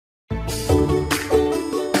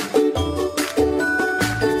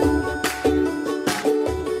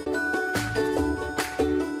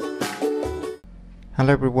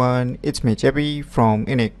Hello everyone, it's me JB from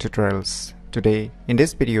UniqueTutorials. Today in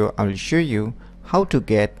this video I will show you how to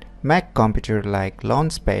get Mac computer like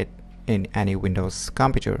Launchpad in any Windows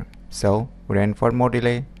computer. So without more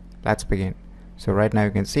delay, let's begin. So right now you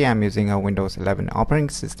can see I'm using a Windows 11 operating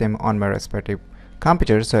system on my respective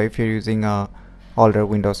computer. So if you're using a older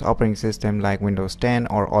Windows operating system like Windows 10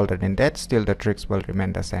 or older than that, still the tricks will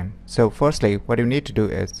remain the same. So firstly, what you need to do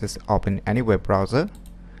is just open any web browser,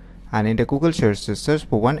 and in the Google search, just search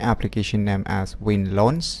for one application name as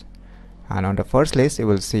WinLaunch, and on the first list you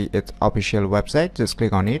will see its official website. Just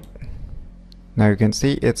click on it. Now you can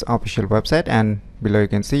see its official website, and below you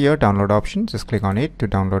can see your download option. Just click on it to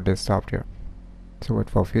download this software. So wait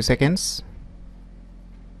for a few seconds.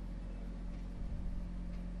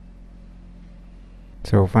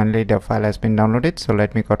 So finally the file has been downloaded. So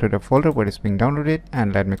let me go to the folder where it's being downloaded,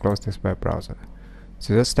 and let me close this web browser.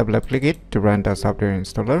 So just double click it to run the software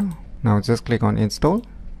installer. Now just click on install.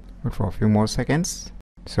 Wait for a few more seconds.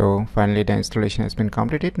 So finally the installation has been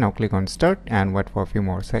completed. Now click on start and wait for a few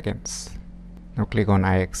more seconds. Now click on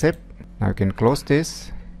I accept. Now you can close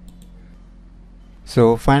this.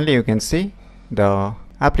 So finally you can see the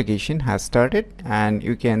application has started, and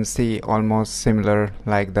you can see almost similar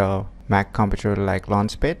like the Mac computer like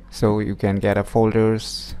Launchpad. So you can get a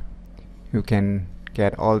folders, you can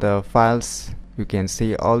get all the files, you can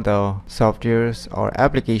see all the softwares or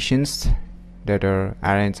applications that are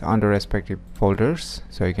arranged under respective folders.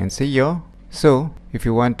 So you can see here. So if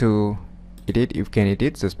you want to edit, you can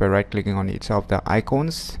edit just by right clicking on each of the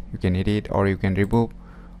icons. You can edit, or you can remove,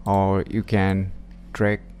 or you can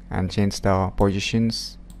drag and change the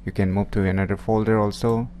positions. You can move to another folder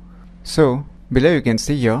also. So below you can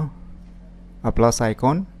see here a plus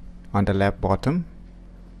icon on the left bottom.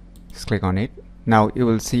 Just click on it. Now you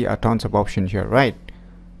will see a tons of options here, right?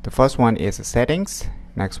 The first one is settings.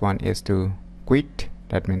 Next one is to quit.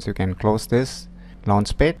 That means you can close this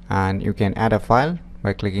Launchpad, and you can add a file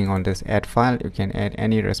by clicking on this add file. You can add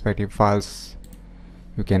any respective files.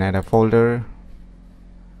 You can add a folder,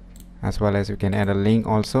 as well as you can add a link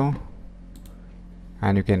also,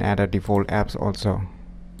 and you can add a default apps also,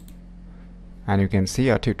 and you can see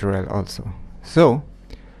a tutorial also. So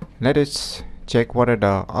let us check what are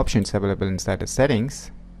the options available inside the settings.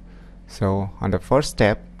 So on the first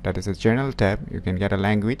tab, that is a general tab, you can get a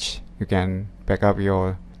language. You can back up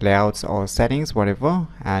your layouts or settings, whatever.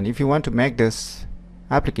 And if you want to make this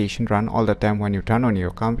application run all the time when you turn on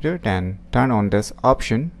your computer, then turn on this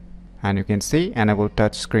option, and you can see enable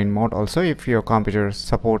touch screen mode also. If your computer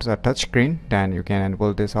supports a touch screen, then you can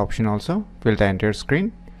enable this option also, fill the entire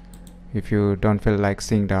screen. If you don't feel like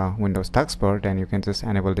seeing the Windows taskbar, then you can just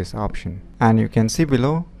enable this option. And you can see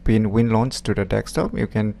below, pin WinLaunch to the desktop. You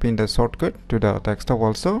can pin the shortcut to the desktop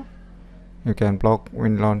also. You can block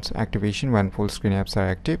WinLaunch activation when full screen apps are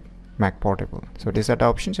active, Mac portable. So these are the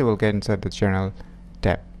options you will get inside the general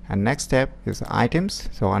tab. And next tab is items.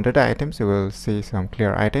 So under the items you will see some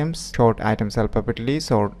clear items, sort items alphabetically,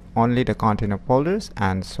 sort only the content of folders,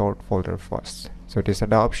 and sort folder first. So these are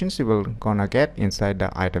the options you will gonna get inside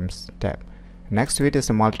the items tab. Next to it is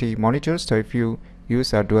a multi-monitor. So if you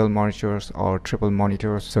use a dual monitors or triple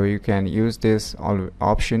monitors, so you can use this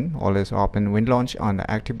option, always open WinLaunch on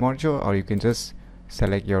the active monitor, or you can just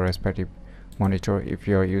select your respective monitor if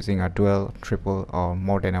you're using a dual, triple, or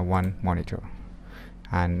more than a one monitor.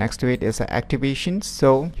 And next to it is activation.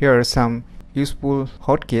 So here are some useful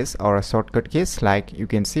hotkeys or a shortcut keys. Like you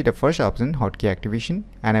can see the first option, hotkey activation,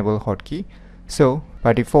 enable hotkey. So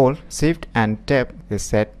by default, Shift and Tab is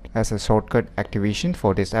set as a shortcut activation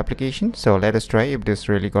for this application. So let us try if this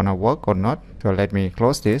really gonna work or not. So let me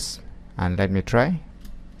close this and let me try.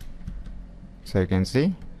 So you can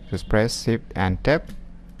see, just press Shift and Tab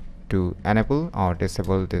to enable or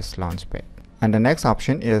disable this Launchpad. And the next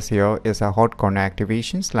option is here is a hot corner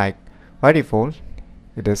activations. Like by default,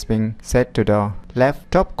 it is being set to the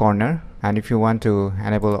left top corner, and if you want to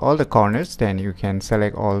enable all the corners, then you can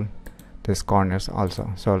select all these corners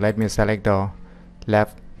also. So let me select the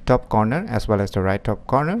left top corner as well as the right top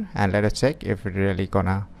corner, and let us check if it really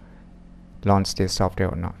gonna launch this software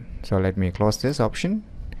or not. So let me close this option,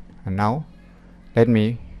 and now let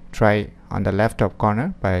me try on the left top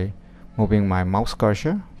corner by moving my mouse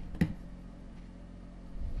cursor.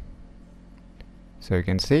 So you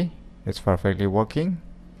can see it's perfectly working.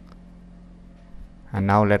 And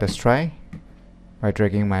now let us try by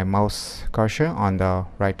dragging my mouse cursor on the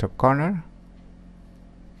right top corner.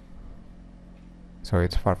 So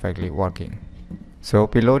it's perfectly working. So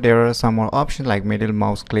below there are some more options like middle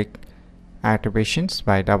mouse click activations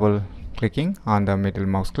by double clicking on the middle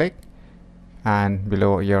mouse click, and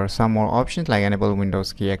below here are some more options like enable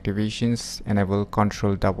Windows key activations, enable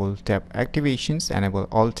control double tap activations, enable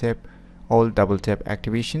all double tap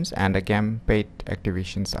activations, and the gamepad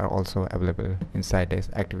activations are also available inside these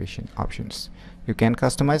activation options. You can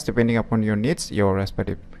customize depending upon your needs your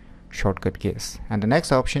respective shortcut keys. And the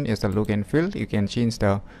next option is the look and feel. You can change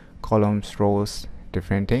the columns, rows,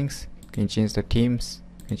 different things. You can change the themes,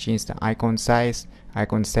 you can change the icon size,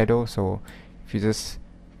 icon shadow. So if you just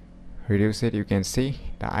reduce it, you can see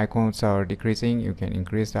the icons are decreasing. You can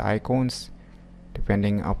increase the icons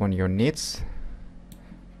depending upon your needs.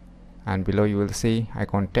 And below you will see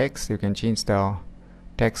icon text. You can change the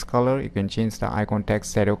text color, you can change the icon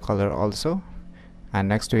text shadow color also. And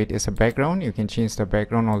next to it is a background. You can change the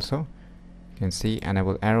background also. You can see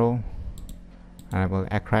enable arrow, enable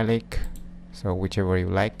acrylic, so whichever you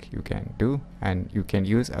like you can do, and you can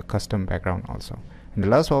use a custom background also. And the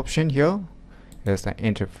last option here is the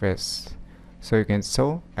interface. So you can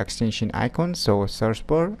show extension icons, so search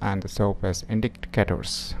bar, and the show as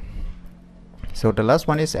indicators. So the last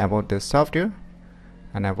one is about the software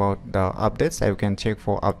and about the updates. You can check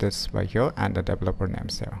for updates by here and the developer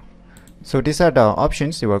names here. So these are the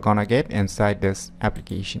options you are gonna get inside this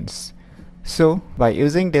applications. So by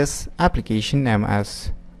using this application name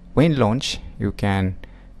as WinLaunch, you can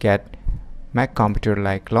get Mac computer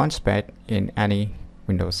like Launchpad in any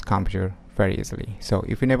Windows computer very easily. So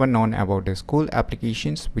if you never known about this cool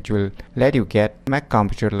applications which will let you get Mac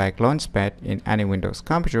computer like Launchpad in any Windows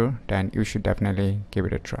computer, then you should definitely give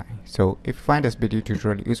it a try. So if you find this video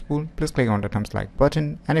tutorial useful, please click on the thumbs like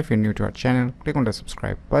button, and if you're new to our channel, click on the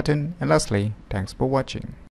subscribe button, and lastly, thanks for watching.